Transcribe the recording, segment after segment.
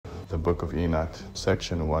The Book of Enoch,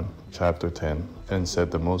 Section 1, Chapter 10. Then said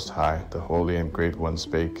the Most High, the Holy and Great One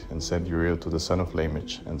spake, and sent Uriel to the son of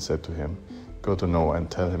Lamech, and said to him, Go to Noah, and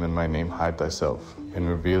tell him in my name, hide thyself, and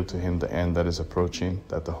reveal to him the end that is approaching,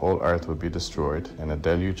 that the whole earth will be destroyed, and a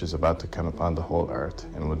deluge is about to come upon the whole earth,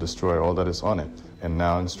 and will destroy all that is on it. And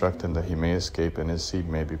now instruct him that he may escape, and his seed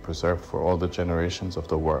may be preserved for all the generations of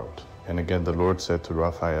the world. And again the Lord said to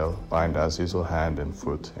Raphael, Bind Azazel hand and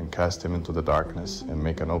foot, and cast him into the darkness, and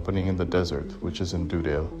make an opening in the desert, which is in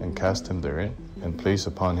Dudale, and cast him therein, and place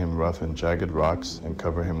upon him rough and jagged rocks, and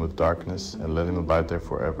cover him with darkness, and let him abide there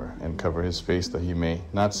forever, and cover his face that he may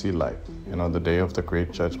not see light. And on the day of the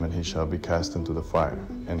great judgment he shall be cast into the fire,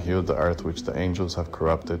 and heal the earth which the angels have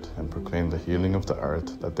corrupted, and proclaim the healing of the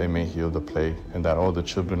earth, that they may heal the plague, and that all the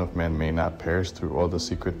children of men may not perish through all the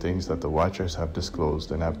secret things that the watchers have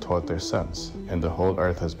disclosed, and have taught their sons. And the whole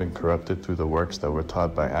earth has been corrupted through the works that were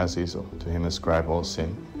taught by Azazel. To him ascribe all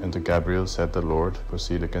sin. And to Gabriel said the Lord,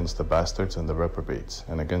 Proceed against the bastards and the reprobates,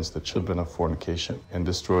 and against the children of fornication, and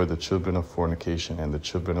destroy the children of fornication and the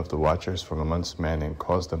children of the watchers from amongst men, and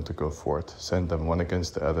cause them to go forth. Send them one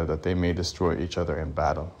against the other, that they may destroy each other in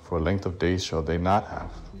battle. For length of days shall they not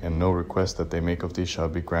have, and no request that they make of thee shall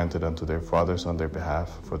be granted unto their fathers on their behalf,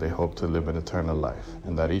 for they hope to live an eternal life,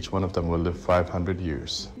 and that each one of them will live 500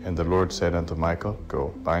 years. And the Lord said unto Michael, Go,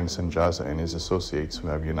 bind Sanjaza and his associates, who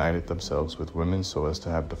have united themselves with women, so as to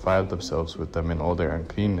have defiled themselves with them in all their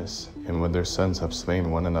uncleanness. And when their sons have slain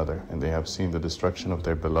one another, and they have seen the destruction of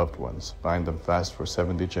their beloved ones, bind them fast for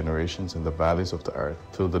 70 generations in the valleys of the earth,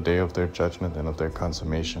 till the day of their judgment and of their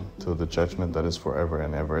consummation, till the judgment that is forever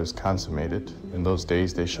and ever is consummated. In those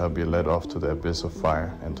days they shall be led off to the abyss of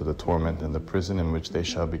fire, and to the torment and the prison in which they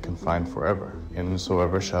shall be confined forever. And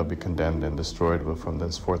whosoever shall be condemned and destroyed will from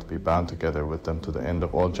thenceforth be bound together with them to the end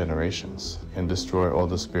of all generations, and destroy all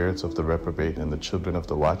the spirits of the reprobate and the children of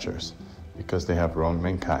the watchers, because they have wronged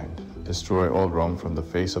mankind. Destroy all wrong from the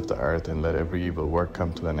face of the earth, and let every evil work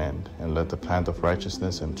come to an end, and let the plant of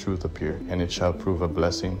righteousness and truth appear, and it shall prove a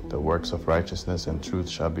blessing. The works of righteousness and truth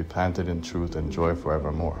shall be planted in truth and joy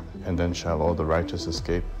forevermore. And then shall all the righteous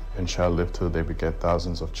escape, and shall live till they beget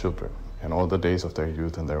thousands of children. And all the days of their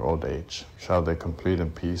youth and their old age shall they complete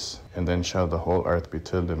in peace. And then shall the whole earth be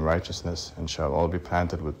tilled in righteousness, and shall all be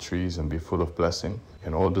planted with trees, and be full of blessing.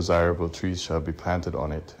 And all desirable trees shall be planted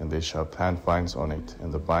on it, and they shall plant vines on it,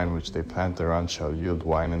 and the vine which they plant thereon shall yield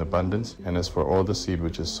wine in abundance. And as for all the seed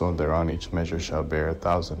which is sown thereon, each measure shall bear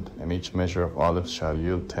 1,000, and each measure of olives shall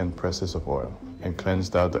yield 10 presses of oil. And cleanse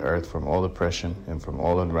thou the earth from all oppression, and from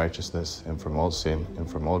all unrighteousness, and from all sin, and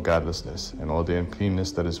from all godlessness, and all the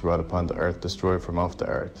uncleanness that is wrought upon the earth destroy from off the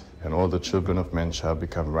earth. And all the children of men shall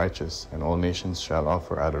become righteous, and all nations shall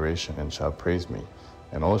offer adoration, and shall praise me.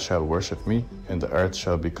 And all shall worship me, and the earth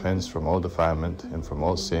shall be cleansed from all defilement, and from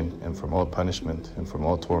all sin, and from all punishment, and from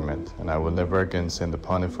all torment. And I will never again send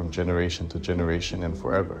upon it from generation to generation and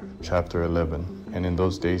forever. Chapter 11. And in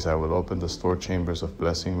those days I will open the store chambers of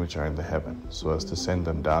blessing which are in the heaven, so as to send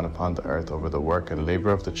them down upon the earth over the work and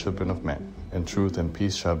labor of the children of men. And truth and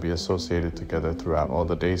peace shall be associated together throughout all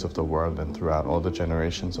the days of the world, and throughout all the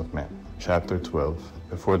generations of men. Chapter 12.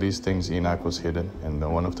 Before these things Enoch was hidden, and no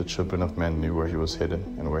one of the children of men knew where he was hidden,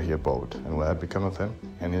 and where he abode, and what had become of him.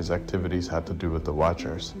 And his activities had to do with the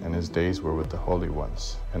watchers, and his days were with the holy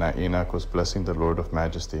ones. And I, Enoch, was blessing the Lord of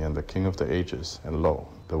majesty, and the King of the ages. And lo,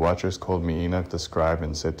 the watchers called me Enoch the scribe,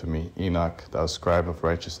 and said to me, Enoch, thou scribe of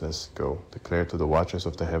righteousness, go, declare to the watchers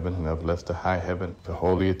of the heaven, who have left the high heaven, the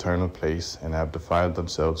holy eternal place, and have defiled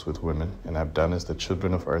themselves with women, and have done as the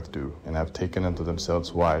children of earth do, and have taken unto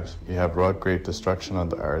themselves wives. Ye have wrought great destruction on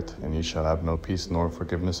the earth, and ye shall have no peace nor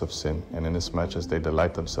forgiveness of sin. And inasmuch as they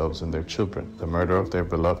delight themselves in their children, the murder of their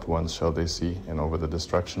beloved ones shall they see, and over the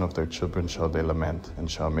destruction of their children shall they lament, and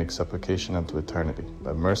shall make supplication unto eternity.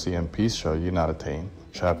 But mercy and peace shall ye not attain.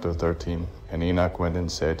 Chapter 13. And Enoch went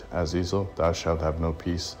and said, Azazel, thou shalt have no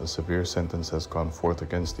peace. A severe sentence has gone forth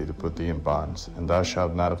against thee to put thee in bonds. And thou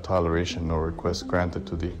shalt not have toleration nor request granted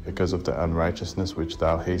to thee, because of the unrighteousness which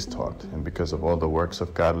thou hast taught, and because of all the works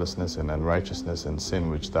of godlessness and unrighteousness and sin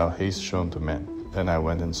which thou hast shown to men. Then I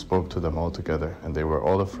went and spoke to them all together, and they were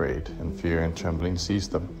all afraid, and fear and trembling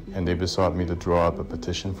seized them. And they besought me to draw up a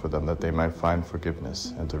petition for them, that they might find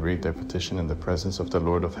forgiveness, and to read their petition in the presence of the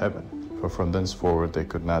Lord of heaven. For from thenceforward they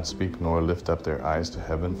could not speak nor lift up their eyes to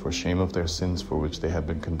heaven for shame of their sins for which they had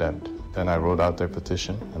been condemned. Then I wrote out their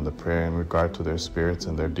petition, and the prayer in regard to their spirits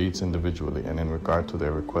and their deeds individually, and in regard to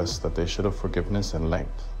their requests that they should have forgiveness and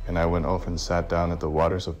length. And I went off and sat down at the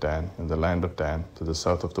waters of Dan, in the land of Dan, to the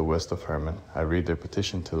south of the west of Hermon. I read their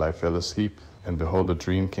petition till I fell asleep, and behold, a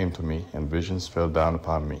dream came to me, and visions fell down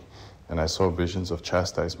upon me. And I saw visions of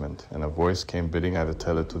chastisement, and a voice came bidding I to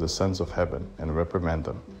tell it to the sons of heaven, and reprimand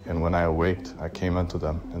them. And when I awaked, I came unto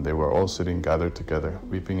them, and they were all sitting gathered together,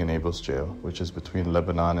 weeping in Abel's jail, which is between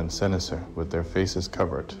Lebanon and Senecer, with their faces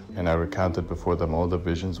covered. And I recounted before them all the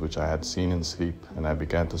visions which I had seen in sleep, and I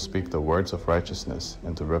began to speak the words of righteousness,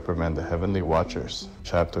 and to reprimand the heavenly watchers.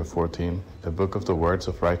 Chapter 14. The book of the words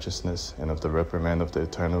of righteousness, and of the reprimand of the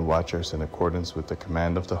eternal watchers, in accordance with the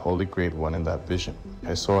command of the Holy Great One in that vision.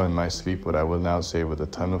 I saw in my sleep what I will now say with the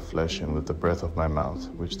tongue of flesh and with the breath of my mouth,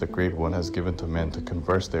 which the Great One has given to men to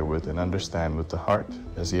converse therewith and understand with the heart.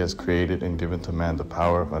 As he has created and given to man the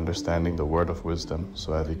power of understanding the word of wisdom,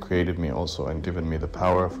 so hath he created me also and given me the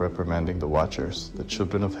power of reprimanding the watchers, the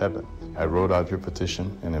children of heaven. I wrote out your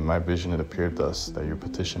petition, and in my vision it appeared thus, that your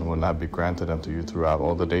petition will not be granted unto you throughout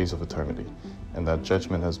all the days of eternity, and that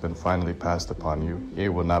judgment has been finally passed upon you, yea,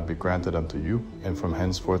 will not be granted unto you, and from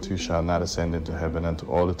henceforth you shall not ascend into heaven unto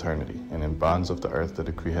all eternity, and in bonds of the earth the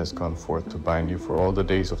decree has gone forth to bind you for all the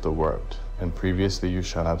days of the world. And previously you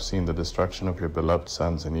shall have seen the destruction of your beloved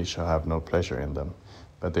sons, and ye shall have no pleasure in them,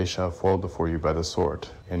 but they shall fall before you by the sword.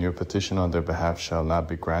 And your petition on their behalf shall not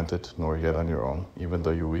be granted, nor yet on your own, even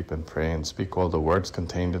though you weep and pray, and speak all the words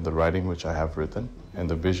contained in the writing which I have written. And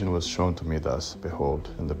the vision was shown to me thus, behold,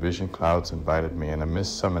 and the vision clouds invited me, and a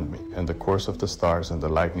mist summoned me, and the course of the stars and the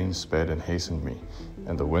lightning sped and hastened me,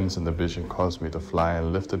 and the winds in the vision caused me to fly,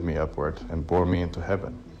 and lifted me upward, and bore me into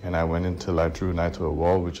heaven. And I went until I drew nigh to a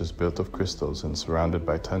wall which is built of crystals, and surrounded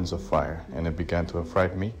by tongues of fire, and it began to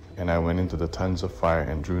affright me. And I went into the tongues of fire,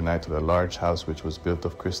 and drew nigh to a large house which was built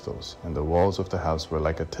of crystals, and the walls of the house were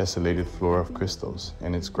like a tessellated floor of crystals,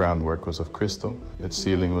 and its groundwork was of crystal. Its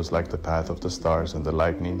ceiling was like the path of the stars and the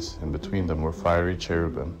lightnings, and between them were fiery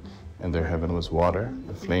cherubim, and their heaven was water.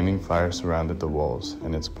 The flaming fire surrounded the walls,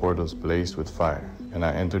 and its portals blazed with fire. And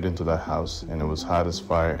I entered into that house, and it was hot as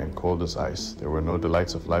fire and cold as ice. There were no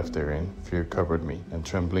delights of life therein. Fear covered me, and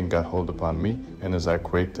trembling got hold upon me. And as I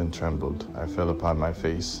quaked and trembled, I fell upon my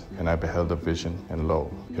face, and I beheld a vision, and lo,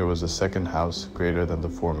 here was a second house, greater than the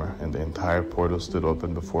former, and the entire portal stood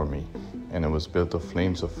open before me, and it was built of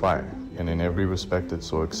flames of fire. And in every respect it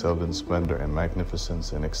so excelled in splendor and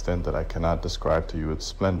magnificence and extent that I cannot describe to you its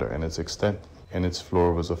splendor and its extent. And its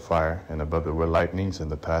floor was of fire, and above it were lightnings and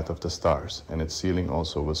the path of the stars, and its ceiling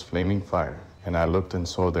also was flaming fire. And I looked and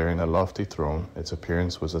saw therein a lofty throne. Its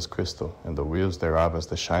appearance was as crystal, and the wheels thereof as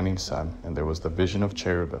the shining sun, and there was the vision of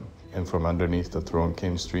cherubim. And from underneath the throne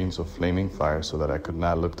came streams of flaming fire, so that I could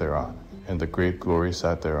not look thereon. And the great glory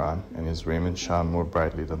sat thereon, and his raiment shone more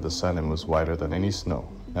brightly than the sun, and was whiter than any snow.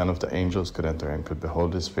 None of the angels could enter and could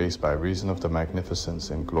behold his face by reason of the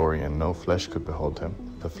magnificence and glory, and no flesh could behold him.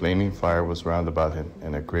 The flaming fire was round about him,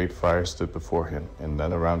 and a great fire stood before him, and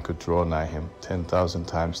none around could draw nigh him. 10,000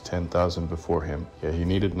 times 10,000 before him, yet he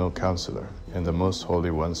needed no counselor. And the most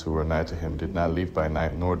holy ones who were nigh to him did not leave by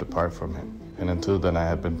night, nor depart from him. And until then I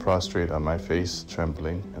had been prostrate on my face,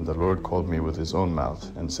 trembling. And the Lord called me with his own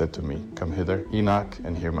mouth, and said to me, Come hither, Enoch,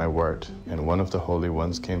 and hear my word. And one of the holy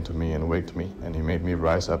ones came to me and waked me, and he made me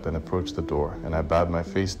rise up and approach the door, and I bowed my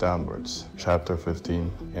face downwards. Chapter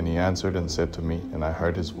 15. And he answered and said to me, and I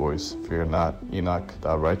heard his voice, Fear not, Enoch,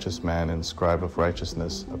 thou righteous man and scribe of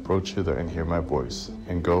righteousness, approach hither and hear my voice.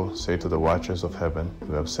 And go, say to the watchers of heaven,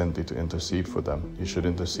 who have sent thee to intercede for them, you should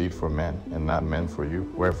intercede for men, and not men for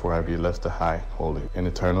you. Wherefore have ye left the high, holy, and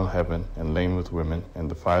eternal heaven, and lain with women, and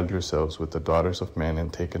defiled yourselves with the daughters of men,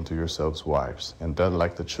 and taken to yourselves wives, and done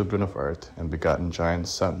like the children of earth, and begotten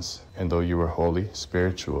giants' sons. And though you were holy,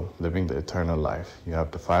 spiritual, living the eternal life, you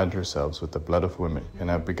have defiled yourselves with the blood of women, and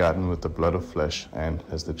have begotten with the blood of flesh, and,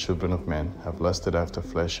 as the children of men, have lusted after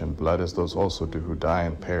flesh and blood, as those also do who die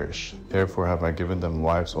and perish. Therefore have I given them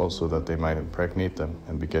wives also, that they might impregnate them,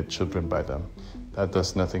 and beget children by them, that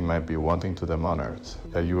thus nothing might be wanting to them on earth.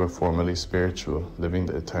 That you were formerly spiritual, living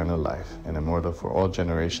the eternal life, and immortal for all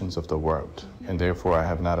generations of the world. And therefore I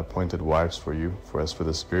have not appointed wives for you, for as for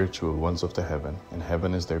the spiritual ones of the heaven, and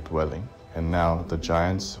heaven is their dwelling. And now the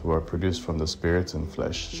giants, who are produced from the spirits and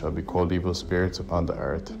flesh, shall be called evil spirits upon the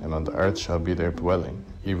earth, and on the earth shall be their dwelling.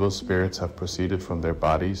 Evil spirits have proceeded from their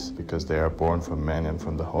bodies, because they are born from men, and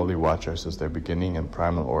from the holy watchers is their beginning and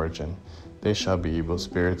primal origin. They shall be evil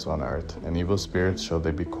spirits on earth, and evil spirits shall they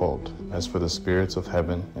be called. As for the spirits of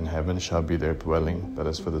heaven, in heaven shall be their dwelling. But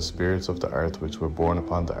as for the spirits of the earth which were born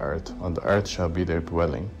upon the earth shall be their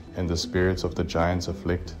dwelling. And the spirits of the giants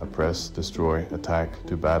afflict, oppress, destroy, attack,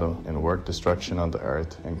 do battle, and work destruction on the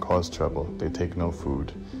earth, and cause trouble. They take no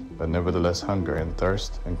food, but nevertheless hunger and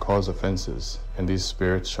thirst, and cause offenses. And these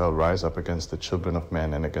spirits shall rise up against the children of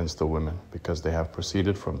men and against the women, because they have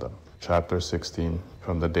proceeded from them. Chapter 16.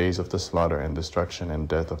 From the days of the slaughter and destruction and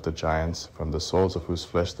death of the giants, from the souls of whose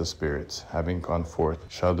flesh the spirits, having gone forth,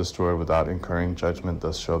 shall destroy without incurring judgment,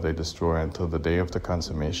 thus shall they destroy until the day of the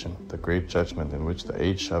consummation, the great judgment in which the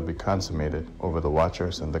age shall be consummated over the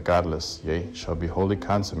watchers and the godless, yea, shall be wholly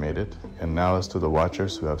consummated. And now as to the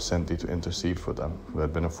watchers who have sent thee to intercede for them, who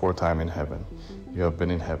had been aforetime in heaven, you have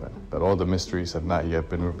been in heaven, but all the mysteries have not yet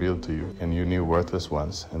been revealed to you, and you knew worthless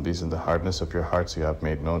ones, and these in the hardness of your hearts you have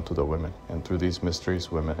made known to the women. And through these mysteries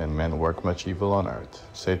women and men work much evil on earth.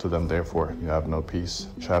 Say to them therefore, you have no peace.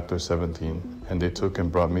 Chapter 17. And they took and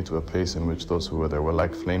brought me to a place in which those who were there were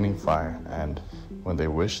like flaming fire, and when they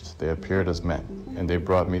wished, they appeared as men. And they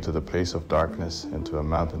brought me to the place of darkness, and to a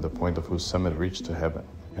mountain the point of whose summit reached to heaven.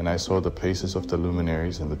 And I saw the places of the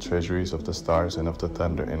luminaries and the treasuries of the stars and of the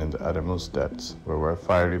thunder, and in the uttermost depths, where were a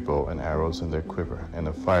fiery bow and arrows in their quiver, and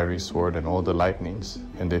a fiery sword and all the lightnings.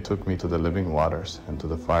 And they took me to the living waters, and to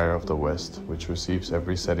the fire of the west, which receives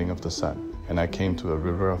every setting of the sun. And I came to a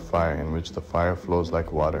river of fire, in which the fire flows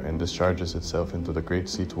like water, and discharges itself into the great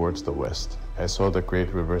sea towards the west. I saw the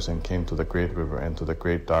great rivers, and came to the great river, and to the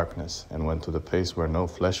great darkness, and went to the place where no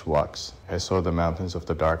flesh walks. I saw the mountains of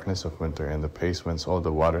the darkness of winter, and the place whence all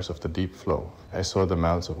the waters of the deep flow. I saw the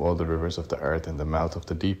mouths of all the rivers of the earth, and the mouth of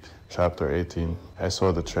the deep. Chapter 18. I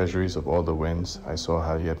saw the treasuries of all the winds. I saw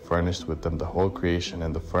how he had furnished with them the whole creation,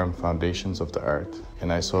 and the firm foundations of the earth.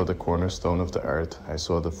 And I saw the cornerstone of the earth. I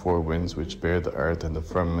saw the four winds which bear the earth, and the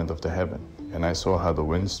firmament of the heaven. And I saw how the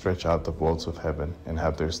winds stretch out the vaults of heaven, and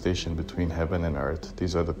have their station between heaven and earth.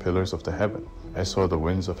 These are the pillars of the heaven. I saw the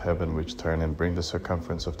winds of heaven which turn and bring the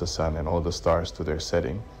circumference of the sun and all the stars to their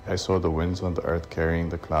setting. I saw the winds on the earth carrying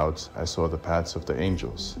the clouds. I saw the paths of the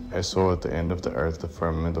angels. I saw at the end of the earth the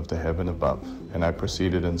firmament of the heaven above. And I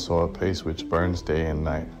proceeded and saw a place which burns day and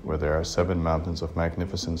night, where there are 7 mountains of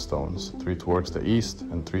magnificent stones, 3 towards the east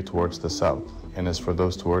and 3 towards the south. And as for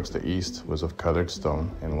those towards the east was of colored stone,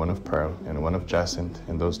 and one of pearl, and one of jacinth,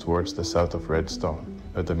 and those towards the south of red stone.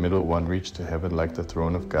 But the middle one reached to heaven like the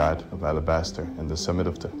throne of God of alabaster, and the summit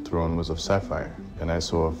of the throne was of sapphire. And I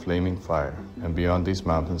saw a flaming fire. And beyond these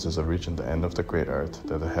mountains is a region the end of the great earth,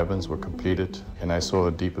 that the heavens were completed. And I saw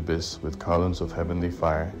a deep abyss with columns of heavenly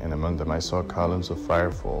fire, and among them I saw columns of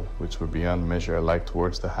fire fall, which were beyond measure alike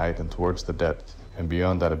towards the height and towards the depth. And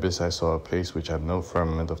beyond that abyss I saw a place which had no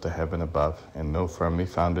firmament of the heaven above, and no firmly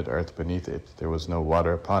founded earth beneath it. There was no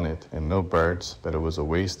water upon it, and no birds, but it was a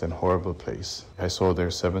waste and horrible place. I saw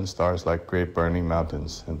there 7 stars like great burning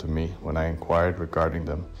mountains, and to me, when I inquired regarding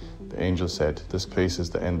them, the angel said, This place is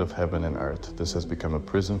the end of heaven and earth. This has become a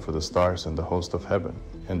prison for the stars and the host of heaven.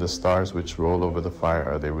 And the stars which roll over the fire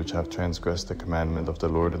are they which have transgressed the commandment of the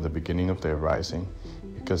Lord in the beginning of their rising,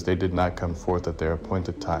 because they did not come forth at their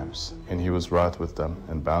appointed times. And he was wroth with them,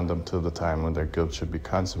 and bound them till the time when their guilt should be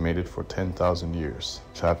consummated for 10,000 years.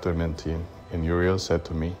 Chapter 19. And Uriel said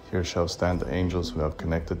to me, Here shall stand the angels who have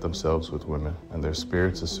connected themselves with women, and their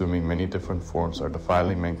spirits, assuming many different forms, are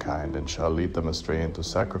defiling mankind, and shall lead them astray into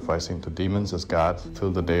sacrificing to demons as gods,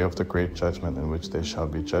 till the day of the great judgment, in which they shall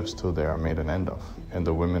be judged till they are made an end of. And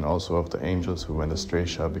the women also of the angels who went astray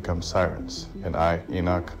shall become sirens. And I,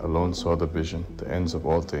 Enoch, alone saw the vision, the ends of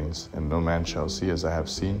all things, and no man shall see as I have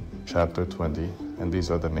seen. Chapter 20. And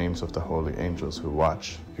these are the names of the holy angels who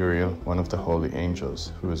watch. Uriel, one of the holy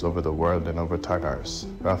angels, who is over the world and over Tartarus.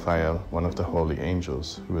 Raphael, one of the holy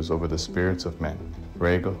angels, who is over the spirits of men.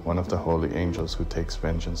 Raguel, one of the holy angels, who takes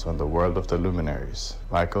vengeance on the world of the luminaries.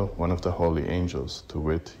 Michael, one of the holy angels, to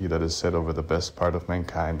wit, he that is set over the best part of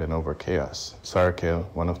mankind and over chaos. Sarakel,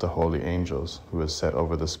 one of the holy angels, who is set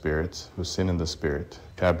over the spirits, who sin in the spirit.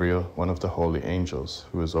 Gabriel, one of the holy angels,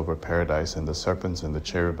 who is over paradise and the serpents and the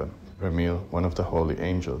cherubim. Ramiel, one of the holy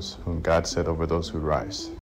angels, whom God set over those who rise.